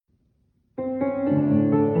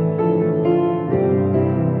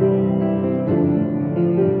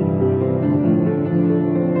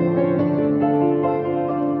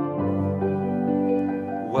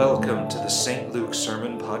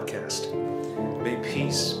May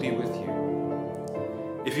peace be with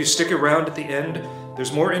you. If you stick around at the end,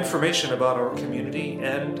 there's more information about our community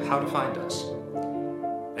and how to find us.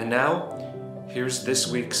 And now, here's this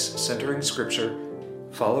week's Centering Scripture,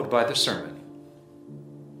 followed by the sermon.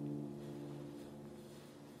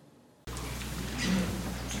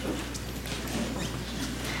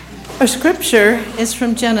 Our scripture is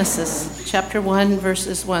from Genesis, chapter 1,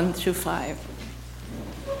 verses 1 through 5.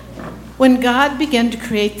 When God began to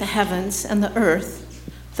create the heavens and the earth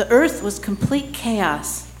was complete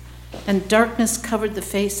chaos, and darkness covered the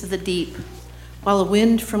face of the deep, while a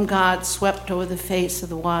wind from God swept over the face of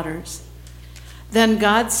the waters. Then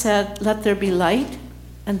God said, "Let there be light,"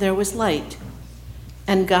 and there was light.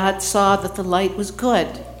 And God saw that the light was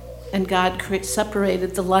good, and God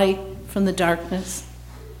separated the light from the darkness.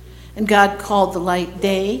 And God called the light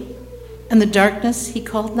day, and the darkness he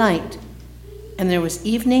called night. And there was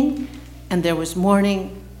evening, and there was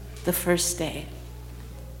morning, the first day.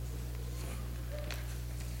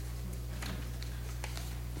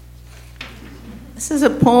 This is a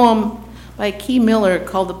poem by Key Miller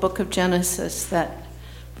called The Book of Genesis that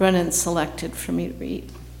Brennan selected for me to read.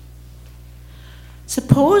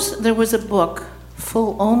 Suppose there was a book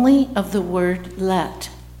full only of the word let,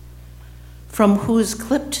 from whose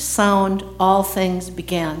clipped sound all things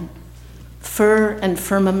began, fir and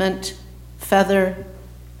firmament, feather,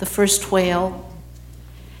 the first whale.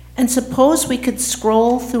 And suppose we could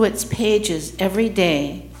scroll through its pages every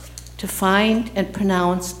day to find and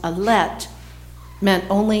pronounce a let meant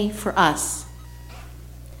only for us.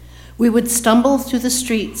 We would stumble through the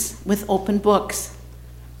streets with open books,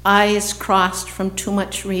 eyes crossed from too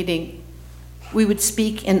much reading. We would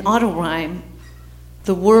speak in auto-rhyme.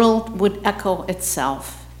 The world would echo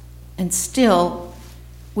itself, and still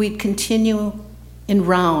we'd continue in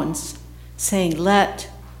rounds, saying let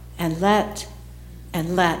and let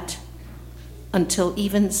and let, until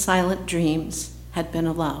even silent dreams had been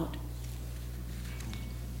allowed.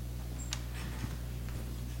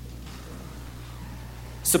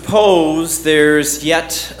 Suppose there's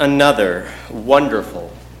yet another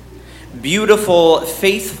wonderful, beautiful,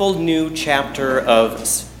 faithful new chapter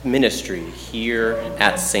of ministry here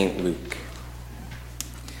at St. Luke.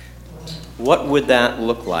 What would that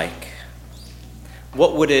look like?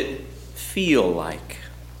 What would it feel like?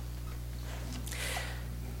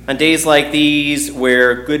 On days like these,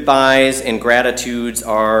 where goodbyes and gratitudes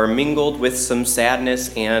are mingled with some sadness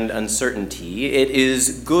and uncertainty, it is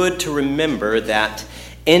good to remember that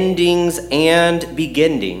endings and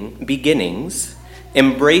beginnings,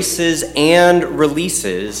 embraces and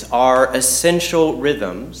releases are essential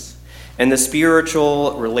rhythms in the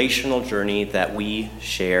spiritual relational journey that we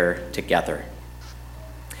share together.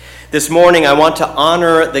 This morning, I want to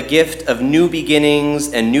honor the gift of new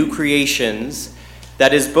beginnings and new creations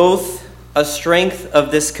that is both a strength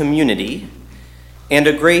of this community and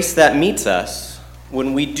a grace that meets us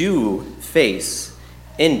when we do face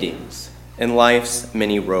endings in life's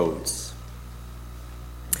many roads.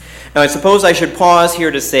 Now, I suppose I should pause here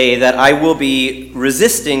to say that I will be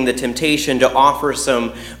resisting the temptation to offer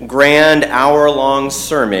some grand hour-long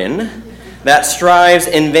sermon that strives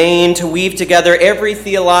in vain to weave together every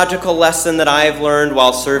theological lesson that I've learned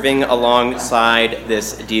while serving alongside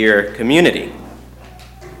this dear community.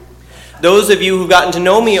 Those of you who've gotten to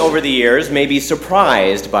know me over the years may be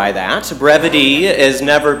surprised by that. Brevity has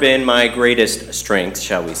never been my greatest strength,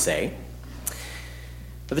 shall we say.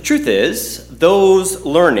 But the truth is, those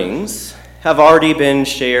learnings have already been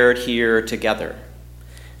shared here together,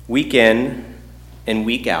 week in and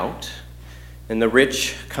week out, in the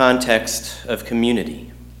rich context of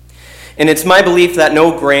community. And it's my belief that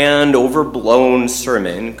no grand, overblown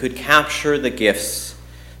sermon could capture the gifts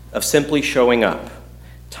of simply showing up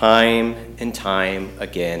time and time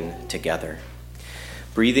again together,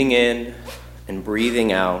 breathing in and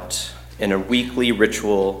breathing out in a weekly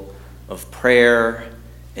ritual of prayer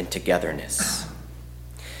and togetherness.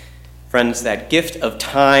 Friends, that gift of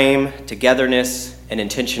time, togetherness, and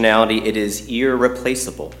intentionality, it is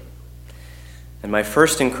irreplaceable. And my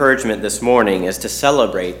first encouragement this morning is to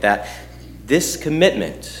celebrate that this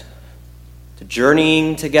commitment to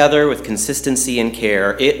journeying together with consistency and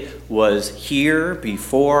care, it was here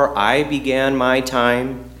before I began my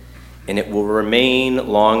time, and it will remain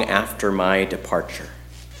long after my departure,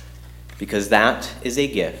 because that is a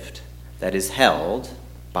gift that is held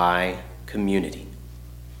by community.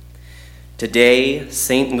 Today,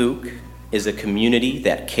 St. Luke is a community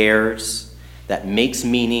that cares, that makes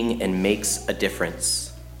meaning and makes a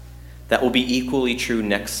difference. That will be equally true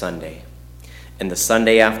next Sunday, and the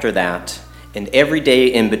Sunday after that, and every day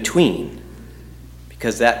in between,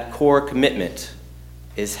 because that core commitment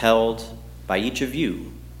is held by each of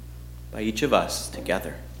you, by each of us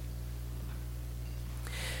together.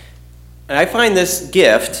 And I find this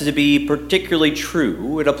gift to be particularly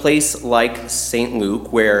true at a place like St.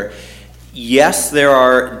 Luke, where, yes, there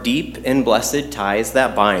are deep and blessed ties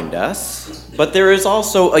that bind us, but there is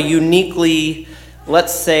also a uniquely,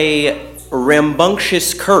 let's say,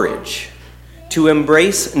 rambunctious courage to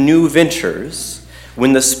embrace new ventures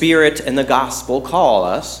when the Spirit and the gospel call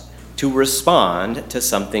us to respond to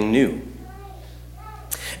something new.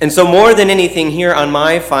 And so more than anything, here on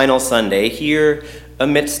my final Sunday, here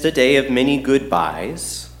amidst a day of many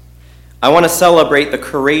goodbyes, I want to celebrate the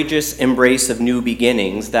courageous embrace of new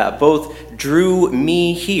beginnings that both drew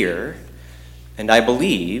me here and I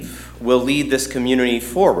believe will lead this community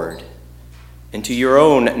forward into your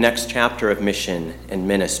own next chapter of mission and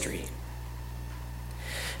ministry.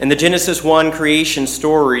 In the Genesis 1 creation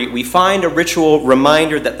story, we find a ritual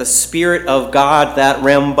reminder that the Spirit of God, that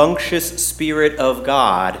rambunctious Spirit of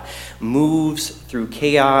God, moves through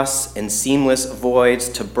chaos and seamless voids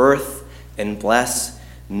to birth and bless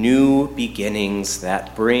new beginnings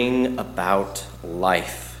that bring about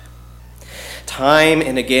life. Time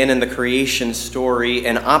and again in the creation story,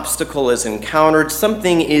 an obstacle is encountered,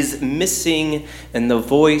 something is missing, and the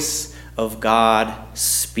voice of God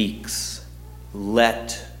speaks.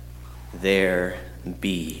 Let there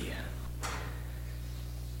be.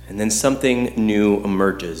 And then something new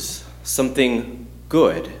emerges, something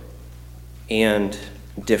good and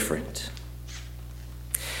different.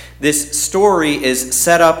 This story is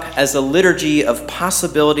set up as a liturgy of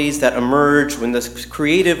possibilities that emerge when the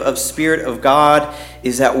creative Spirit of God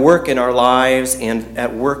is at work in our lives and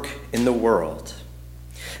at work in the world.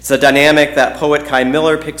 It's a dynamic that poet Kai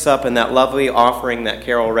Miller picks up in that lovely offering that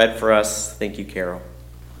Carol read for us. Thank you, Carol.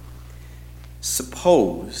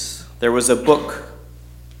 Suppose there was a book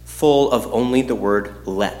full of only the word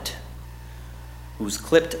let, whose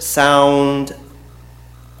clipped sound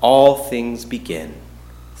all things begin.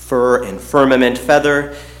 Fur and firmament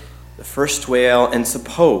feather, the first whale, and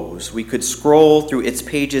suppose we could scroll through its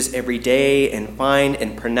pages every day and find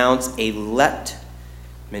and pronounce a let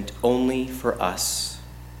meant only for us,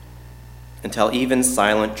 until even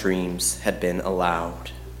silent dreams had been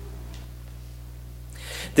allowed.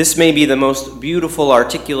 This may be the most beautiful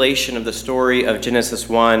articulation of the story of Genesis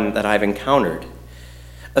 1 that I've encountered.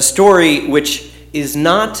 A story which is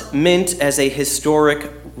not meant as a historic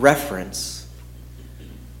reference,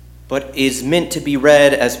 but is meant to be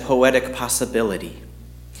read as poetic possibility.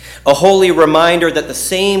 A holy reminder that the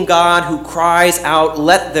same God who cries out,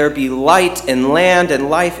 "Let there be light and land and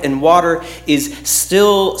life and water," is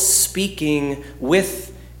still speaking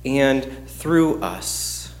with and through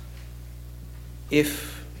us, if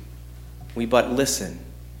we but listen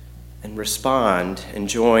and respond and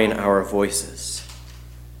join our voices.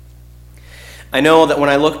 I know that when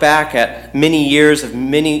I look back at many years of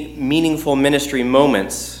many meaningful ministry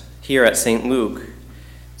moments here at St. Luke,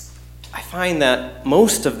 I find that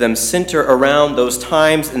most of them center around those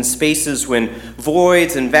times and spaces when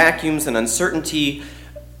voids and vacuums and uncertainty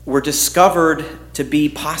were discovered to be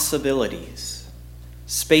possibilities,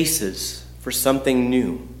 spaces for something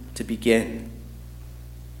new to begin.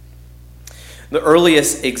 The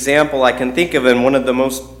earliest example I can think of, and one of the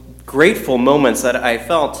most grateful moments that I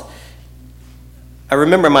felt, I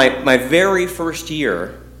remember my very first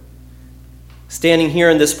year standing here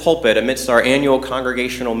in this pulpit amidst our annual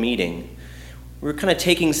congregational meeting. We were kind of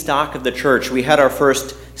taking stock of the church. We had our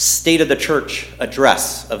first State of the Church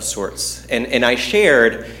address of sorts. And I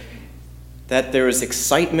shared that there was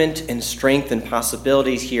excitement and strength and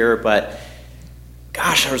possibilities here, but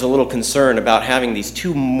gosh, I was a little concerned about having these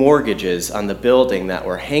 2 mortgages on the building that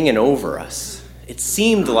were hanging over us. It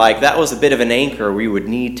seemed like that was a bit of an anchor we would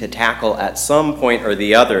need to tackle at some point or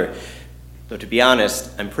the other. Though to be honest,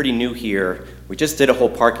 I'm pretty new here. We just did a whole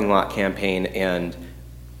parking lot campaign, and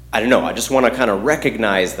I don't know, I just want to kind of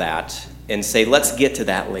recognize that and say, let's get to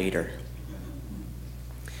that later.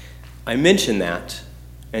 I mentioned that,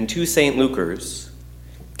 and 2 St. Lukers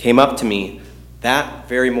came up to me that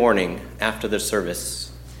very morning after the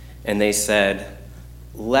service, and they said,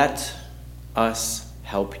 "Let us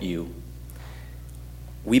help you.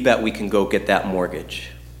 We bet we can go get that mortgage."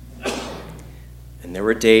 And there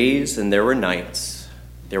were days and there were nights.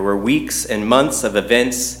 There were weeks and months of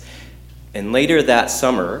events. And later that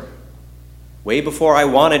summer, way before I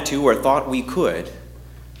wanted to or thought we could,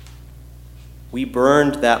 we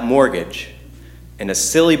burned that mortgage in a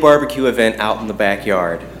silly barbecue event out in the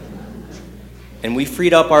backyard. And we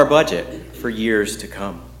freed up our budget for years to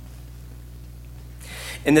come.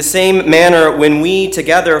 In the same manner, when we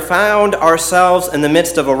together found ourselves in the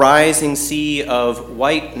midst of a rising sea of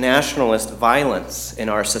white nationalist violence in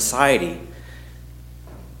our society,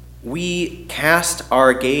 we cast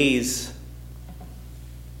our gaze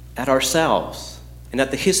at ourselves and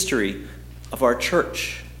at the history of our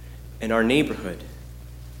church and our neighborhood.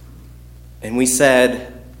 And we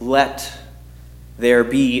said, let there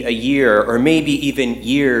be a year, or maybe even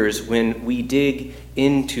years, when we dig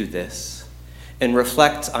into this and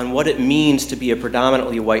reflect on what it means to be a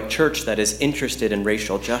predominantly white church that is interested in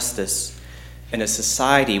racial justice in a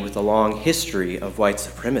society with a long history of white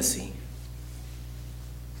supremacy.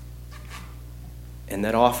 And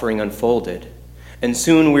that offering unfolded, and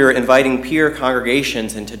soon we were inviting peer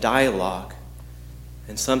congregations into dialogue,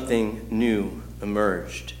 and something new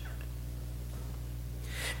emerged.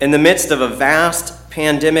 In the midst of a vast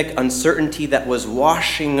pandemic uncertainty that was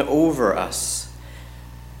washing over us,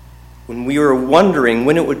 when we were wondering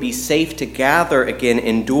when it would be safe to gather again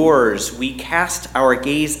indoors, we cast our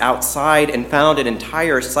gaze outside and found an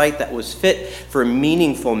entire site that was fit for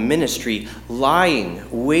meaningful ministry, lying,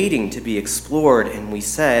 waiting to be explored. And we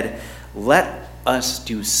said, let us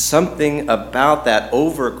do something about that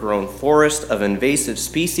overgrown forest of invasive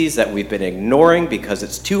species that we've been ignoring because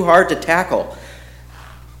it's too hard to tackle.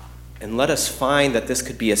 And let us find that this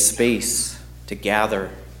could be a space to gather,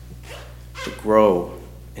 to grow,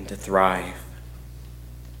 and to thrive.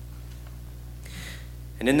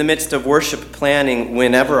 And in the midst of worship planning,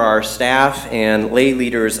 whenever our staff and lay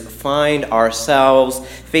leaders find ourselves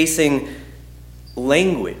facing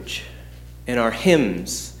language in our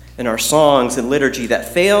hymns and our songs and liturgy that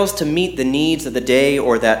fails to meet the needs of the day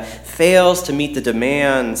or that fails to meet the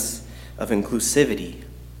demands of inclusivity,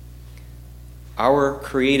 our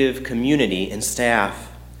creative community and staff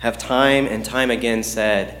have time and time again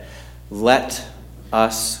said, let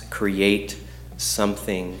us create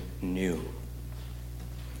something new.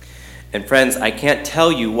 And friends, I can't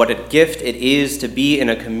tell you what a gift it is to be in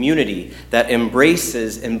a community that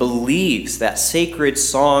embraces and believes that sacred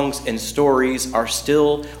songs and stories are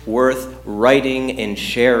still worth writing and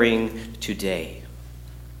sharing today.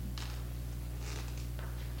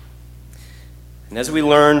 And as we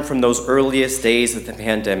learn from those earliest days of the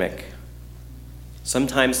pandemic,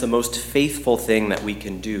 sometimes the most faithful thing that we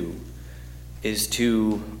can do is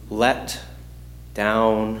to let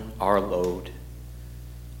down our load,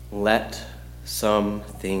 let some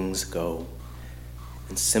things go,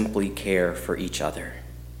 and simply care for each other.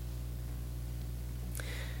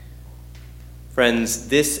 Friends,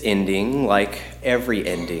 this ending, like every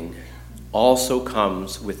ending, also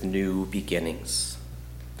comes with new beginnings.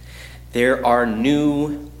 There are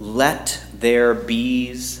new let there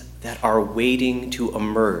be's that are waiting to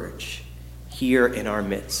emerge here in our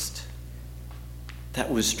midst.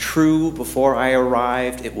 That was true before I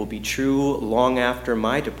arrived. It will be true long after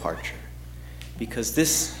my departure, because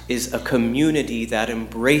this is a community that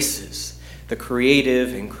embraces the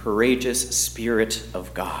creative and courageous Spirit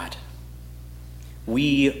of God.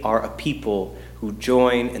 We are a people who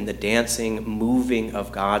join in the dancing, moving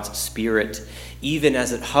of God's Spirit, even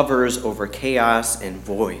as it hovers over chaos and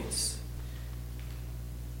voids.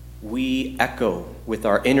 We echo with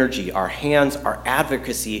our energy, our hands, our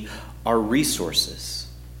advocacy, our resources,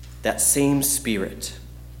 that same Spirit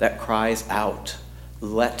that cries out,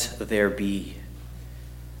 let there be.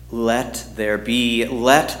 Let there be,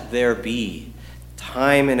 let there be.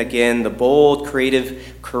 Time and again, the bold,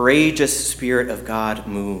 creative, courageous Spirit of God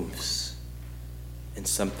moves, and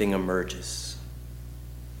something emerges.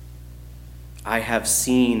 I have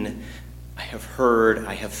seen, I have heard,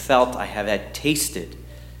 I have felt, I have had tasted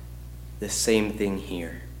the same thing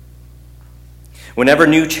here. Whenever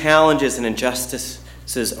new challenges and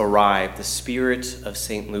injustices arrive, the Spirit of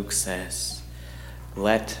St. Luke says,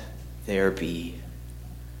 let there be.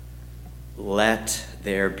 Let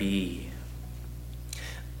there be.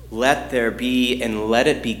 Let there be, and let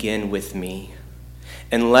it begin with me.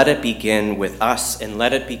 And let it begin with us, and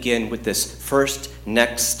let it begin with this first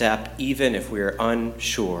next step, even if we are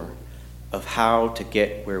unsure of how to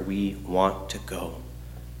get where we want to go.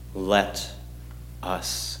 Let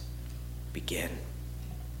us begin.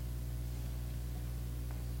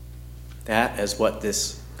 That is what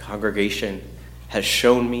this congregation has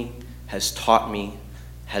shown me, has taught me,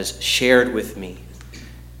 has shared with me,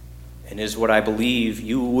 and is what I believe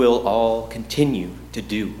you will all continue to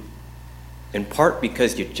do, in part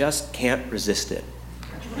because you just can't resist it.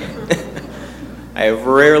 I have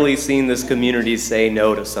rarely seen this community say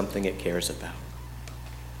no to something it cares about.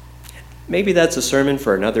 Maybe that's a sermon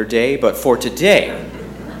for another day, but for today,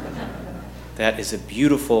 that is a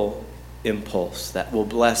beautiful impulse that will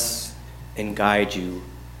bless and guide you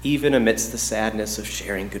even amidst the sadness of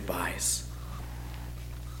sharing goodbyes.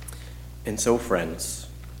 And so, friends,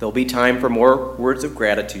 there'll be time for more words of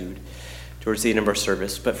gratitude towards the end of our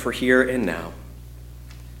service, but for here and now,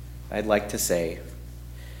 I'd like to say,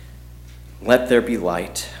 let there be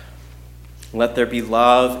light. Let there be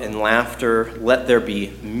love and laughter. Let there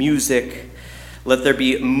be music. Let there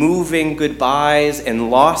be moving goodbyes and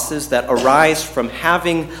losses that arise from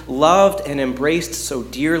having loved and embraced so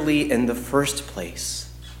dearly in the first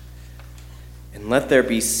place. And let there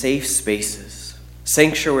be safe spaces,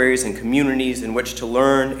 sanctuaries and communities in which to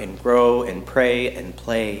learn and grow and pray and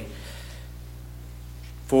play.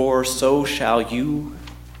 For so shall you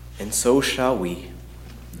and so shall we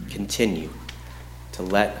continue to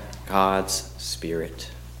let God's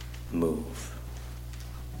Spirit move.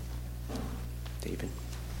 David.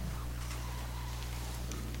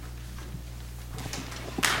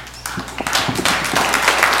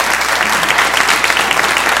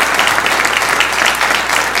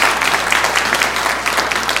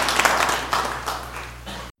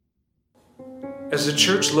 As a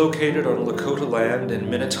church located on Lakota land in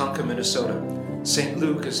Minnetonka, Minnesota, St.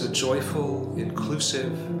 Luke is a joyful,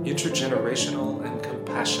 inclusive, intergenerational, and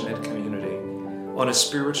compassionate community on a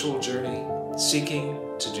spiritual journey seeking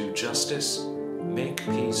to do justice, make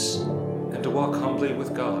peace, and to walk humbly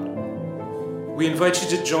with God. We invite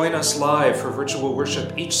you to join us live for virtual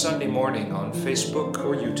worship each Sunday morning on Facebook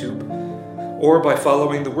or YouTube, or by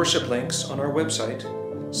following the worship links on our website,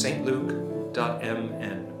 stluke.mn.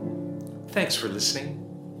 Thanks for listening.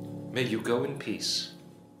 May you go in peace.